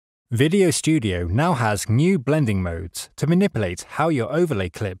VideoStudio now has new blending modes to manipulate how your overlay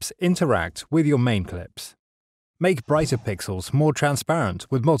clips interact with your main clips. Make brighter pixels more transparent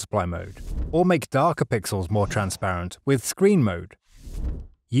with multiply mode, or make darker pixels more transparent with screen mode.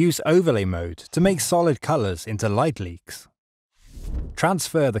 Use overlay mode to make solid colors into light leaks.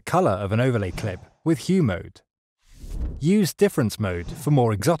 Transfer the color of an overlay clip with hue mode. Use difference mode for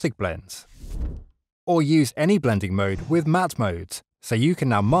more exotic blends. Or use any blending mode with matte modes, so you can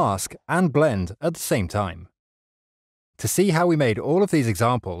now mask and blend at the same time. To see how we made all of these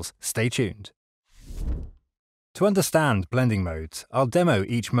examples, stay tuned. To understand blending modes, I'll demo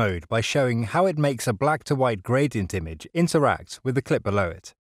each mode by showing how it makes a black to white gradient image interact with the clip below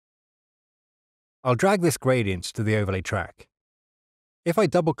it. I'll drag this gradient to the overlay track. If I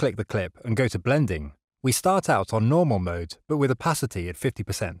double-click the clip and go to blending, we start out on normal mode but with opacity at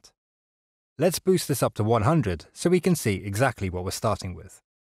 50%. Let's boost this up to 100 so we can see exactly what we're starting with.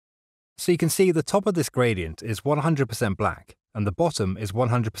 So you can see the top of this gradient is 100% black and the bottom is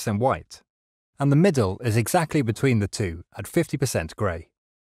 100% white. And the middle is exactly between the two at 50% grey.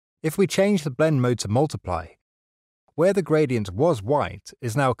 If we change the blend mode to multiply, where the gradient was white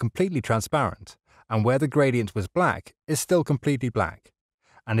is now completely transparent, and where the gradient was black is still completely black.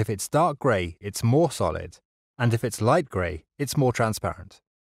 And if it's dark grey, it's more solid, and if it's light grey, it's more transparent.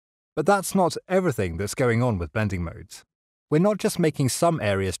 But that's not everything that's going on with blending modes. We're not just making some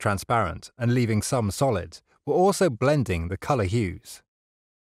areas transparent and leaving some solid, we're also blending the color hues.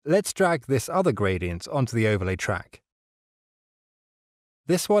 Let's drag this other gradient onto the overlay track.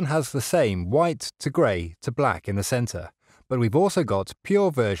 This one has the same white to grey to black in the center, but we've also got pure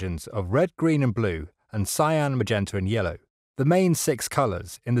versions of red, green and blue and cyan, magenta and yellow, the main 6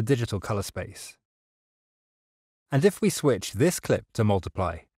 colors in the digital color space. And if we switch this clip to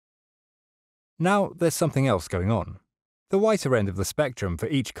multiply, now there's something else going on. The whiter end of the spectrum for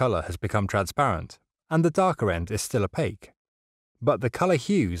each color has become transparent, and the darker end is still opaque. But the color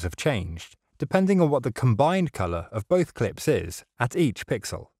hues have changed, depending on what the combined color of both clips is at each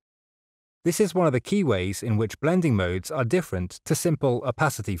pixel. This is one of the key ways in which blending modes are different to simple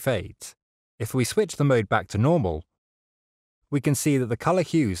opacity fades. If we switch the mode back to normal, we can see that the color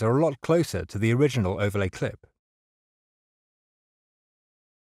hues are a lot closer to the original overlay clip.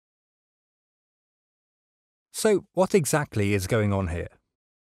 So what exactly is going on here?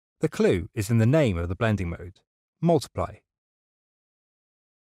 The clue is in the name of the blending mode, multiply.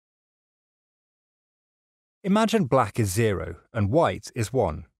 Imagine black is 0 and white is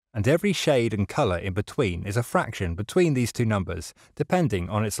 1, and every shade and color in between is a fraction between these two numbers, depending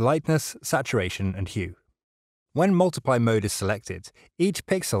on its lightness, saturation and hue. When multiply mode is selected, each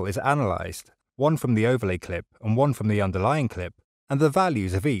pixel is analyzed, one from the overlay clip and one from the underlying clip, and the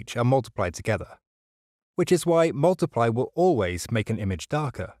values of each are multiplied together. Which is why multiply will always make an image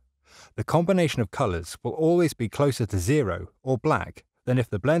darker. The combination of colors will always be closer to 0 or black than if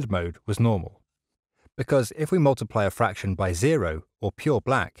the blend mode was normal. Because if we multiply a fraction by 0 or pure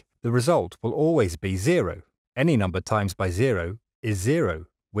black, the result will always be 0. Any number times by 0 is 0,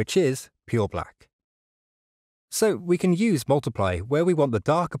 which is pure black. So we can use multiply where we want the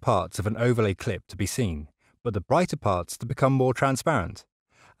darker parts of an overlay clip to be seen, but the brighter parts to become more transparent.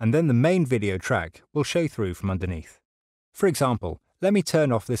 And then the main video track will show through from underneath. For example, let me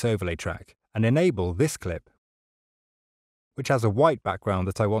turn off this overlay track and enable this clip, which has a white background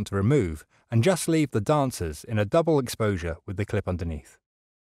that I want to remove, and just leave the dancers in a double exposure with the clip underneath.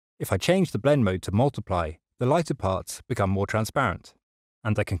 If I change the blend mode to multiply, the lighter parts become more transparent,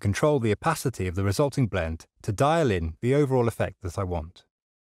 and I can control the opacity of the resulting blend to dial in the overall effect that I want.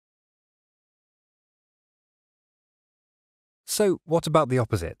 So what about the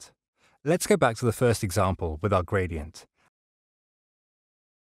opposite? Let's go back to the first example with our gradient.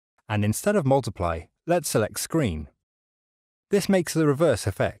 And instead of multiply, let's select screen. This makes the reverse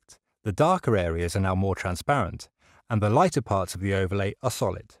effect. The darker areas are now more transparent, and the lighter parts of the overlay are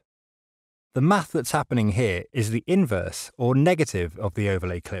solid. The math that's happening here is the inverse or negative of the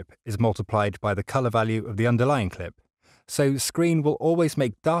overlay clip is multiplied by the color value of the underlying clip. So screen will always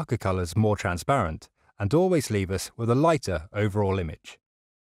make darker colors more transparent, and always leave us with a lighter overall image.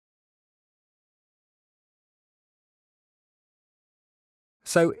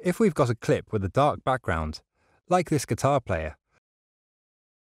 So if we've got a clip with a dark background, like this guitar player,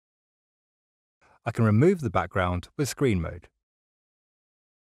 I can remove the background with screen mode.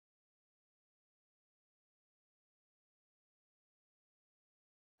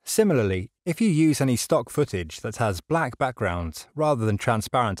 Similarly, if you use any stock footage that has black backgrounds rather than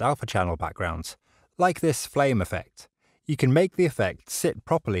transparent alpha channel backgrounds, like this flame effect, you can make the effect sit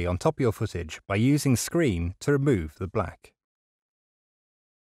properly on top of your footage by using screen to remove the black.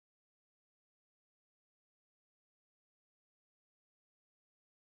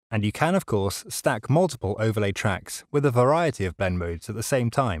 And you can, of course, stack multiple overlay tracks with a variety of blend modes at the same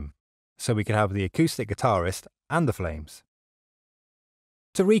time, so we could have the acoustic guitarist and the flames.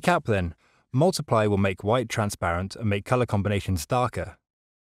 To recap then, multiply will make white transparent and make color combinations darker.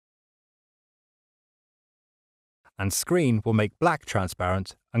 And screen will make black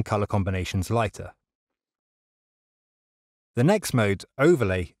transparent and color combinations lighter. The next mode,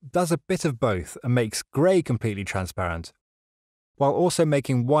 overlay, does a bit of both and makes grey completely transparent, while also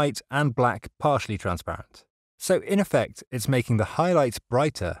making white and black partially transparent. So in effect, it's making the highlights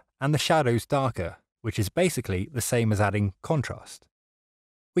brighter and the shadows darker, which is basically the same as adding contrast.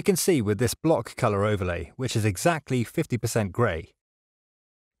 We can see with this block color overlay, which is exactly 50% grey,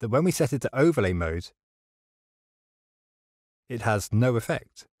 that when we set it to overlay mode, it has no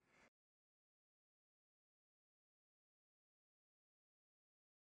effect.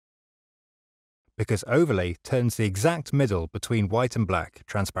 Because overlay turns the exact middle between white and black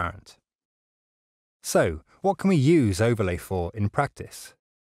transparent. So, what can we use overlay for in practice?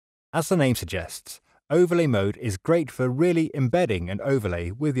 As the name suggests, overlay mode is great for really embedding an overlay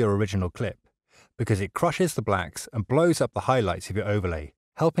with your original clip, because it crushes the blacks and blows up the highlights of your overlay,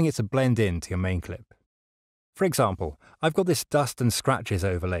 helping it to blend into your main clip. For example, I've got this dust and scratches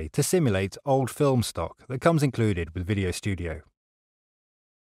overlay to simulate old film stock that comes included with VideoStudio.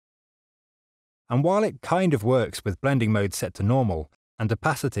 And while it kind of works with blending mode set to normal and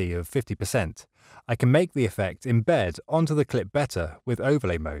opacity of 50%, I can make the effect embed onto the clip better with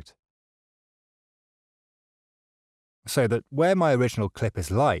overlay mode. So that where my original clip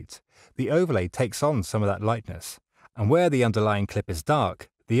is light, the overlay takes on some of that lightness, and where the underlying clip is dark,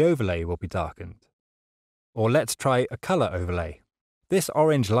 the overlay will be darkened. Or let's try a color overlay. This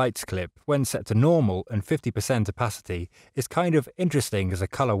orange lights clip, when set to normal and 50% opacity, is kind of interesting as a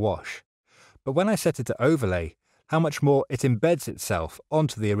color wash. But when I set it to overlay, how much more it embeds itself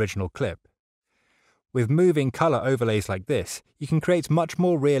onto the original clip. With moving color overlays like this, you can create much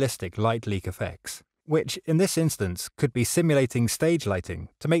more realistic light leak effects, which in this instance could be simulating stage lighting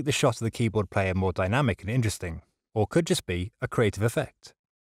to make the shot of the keyboard player more dynamic and interesting, or could just be a creative effect.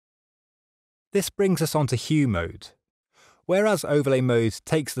 This brings us on to hue mode. Whereas overlay mode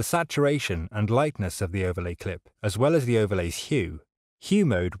takes the saturation and lightness of the overlay clip, as well as the overlay's hue, hue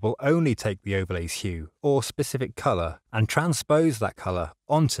mode will only take the overlay's hue, or specific color, and transpose that color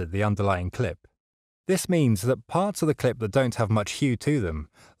onto the underlying clip. This means that parts of the clip that don't have much hue to them,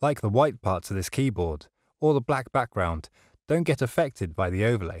 like the white parts of this keyboard, or the black background, don't get affected by the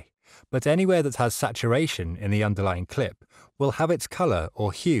overlay, but anywhere that has saturation in the underlying clip will have its color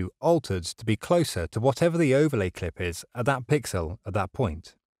or hue altered to be closer to whatever the overlay clip is at that pixel at that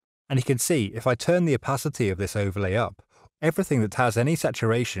point. And you can see if I turn the opacity of this overlay up, everything that has any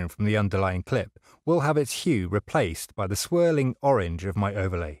saturation from the underlying clip will have its hue replaced by the swirling orange of my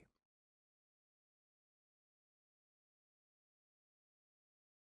overlay.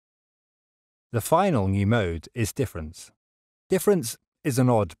 The final new mode is difference. Difference is an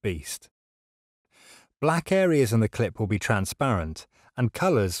odd beast. Black areas in the clip will be transparent, and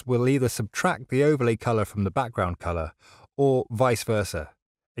colors will either subtract the overlay color from the background color, or vice versa.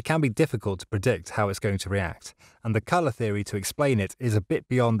 It can be difficult to predict how it's going to react, and the color theory to explain it is a bit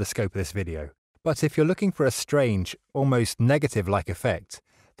beyond the scope of this video. But if you're looking for a strange, almost negative-like effect,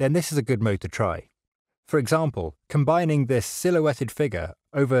 then this is a good mode to try. For example, combining this silhouetted figure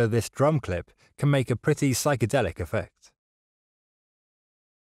over this drum clip can make a pretty psychedelic effect.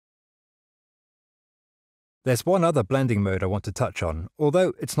 There's one other blending mode I want to touch on.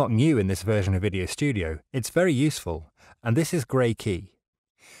 Although it's not new in this version of VideoStudio, it's very useful, and this is Gray Key.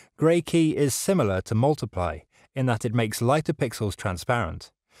 Gray Key is similar to Multiply in that it makes lighter pixels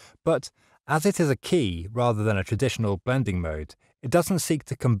transparent, but as it is a key rather than a traditional blending mode, it doesn't seek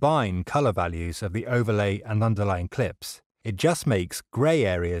to combine color values of the overlay and underlying clips. It just makes grey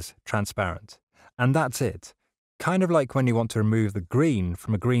areas transparent. And that's it. Kind of like when you want to remove the green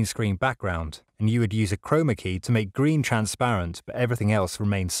from a green screen background, and you would use a chroma key to make green transparent but everything else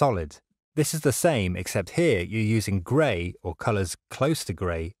remains solid. This is the same, except here you're using grey or colours close to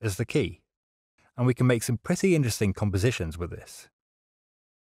grey as the key. And we can make some pretty interesting compositions with this.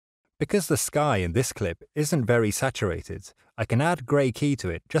 Because the sky in this clip isn't very saturated, I can add Gray Key to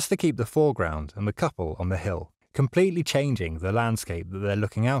it just to keep the foreground and the couple on the hill, completely changing the landscape that they're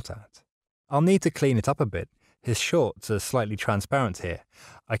looking out at. I'll need to clean it up a bit. His shorts are slightly transparent here.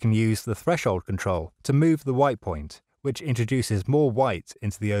 I can use the threshold control to move the white point, which introduces more white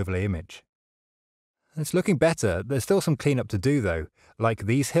into the overlay image. It's looking better. There's still some cleanup to do though, like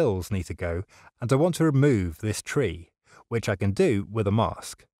these hills need to go, and I want to remove this tree, which I can do with a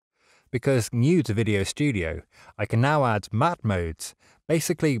mask. because new to VideoStudio, I can now add matte modes,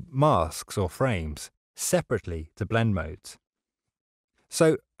 basically masks or frames, separately to blend modes.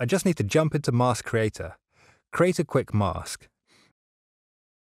 So I just need to jump into Mask Creator, create a quick mask,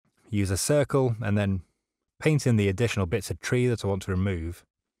 use a circle and then paint in the additional bits of tree that I want to remove,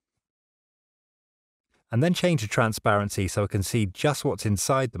 and then change the transparency so I can see just what's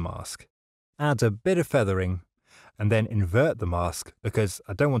inside the mask. Add a bit of feathering, and then invert the mask because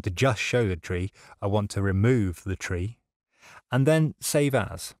I don't want to just show the tree, I want to remove the tree, and then save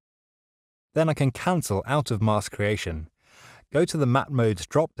as. Then I can cancel out of mask creation, go to the matte modes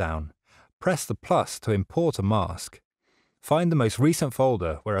drop-down, press the plus to import a mask, find the most recent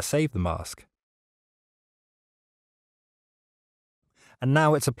folder where I saved the mask, and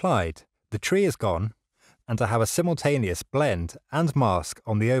now it's applied, the tree is gone, and I have a simultaneous blend and mask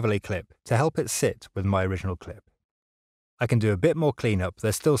on the overlay clip to help it sit with my original clip. I can do a bit more cleanup,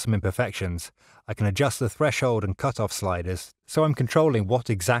 there's still some imperfections. I can adjust the threshold and cutoff sliders, so I'm controlling what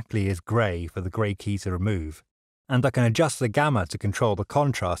exactly is grey for the grey key to remove. And I can adjust the gamma to control the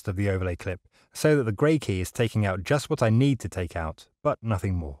contrast of the overlay clip, so that the grey key is taking out just what I need to take out, but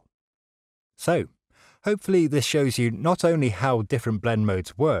nothing more. So, hopefully this shows you not only how different blend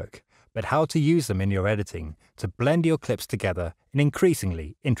modes work, but how to use them in your editing to blend your clips together in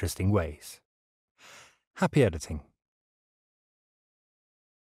increasingly interesting ways. Happy editing!